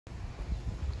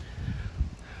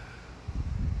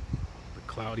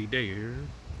cloudy day here.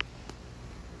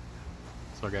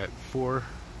 So I got 4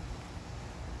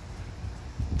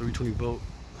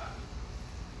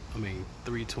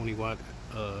 320 watt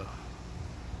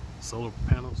solar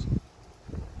panels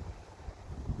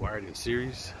wired in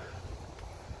series.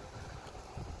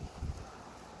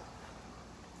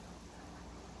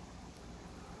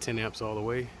 $10 amps all the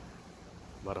way,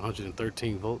 about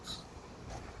 113 volts.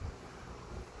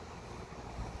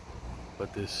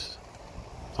 But this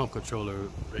pump controller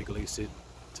regulates it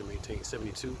to maintain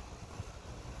 72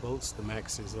 volts. The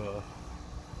max is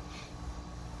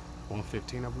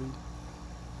 115, I believe.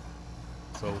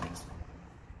 So,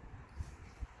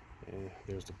 and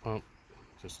there's the pump,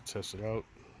 just to test it out.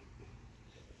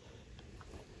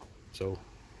 So,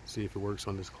 see if it works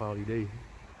on this cloudy day.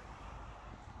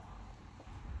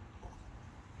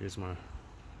 Here's the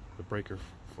breaker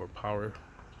for power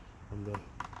from the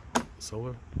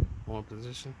solar on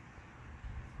position.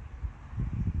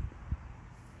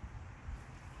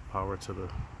 Power to the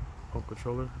pump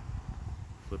controller.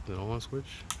 Flip the on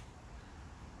switch.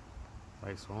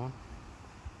 Lights on.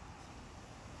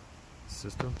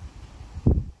 System.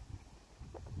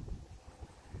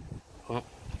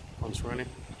 Pump's running.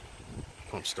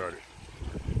 Pump started.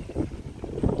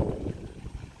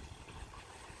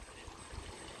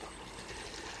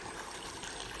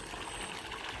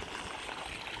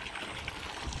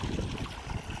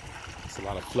 It's a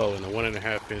lot of flow in a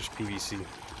 1.5 inch PVC.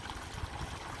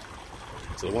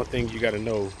 So the one thing you got to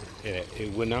know,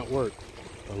 it will not work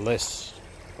unless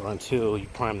or until you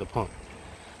prime the pump.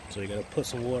 So you got to put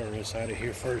some water inside of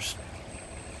here first,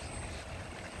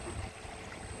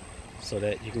 so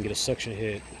that you can get a suction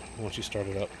head once you start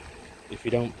it up. If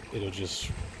you don't, it'll just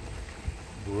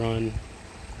run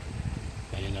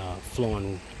and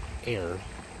flowing air,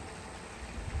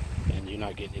 and you're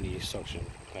not getting any suction.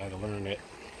 I had to learn that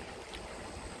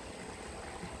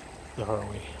the hard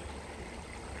way.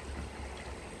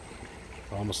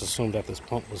 I almost assumed that this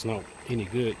pump was not any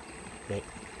good, but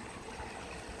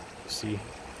see,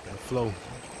 that flow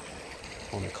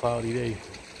on a cloudy day.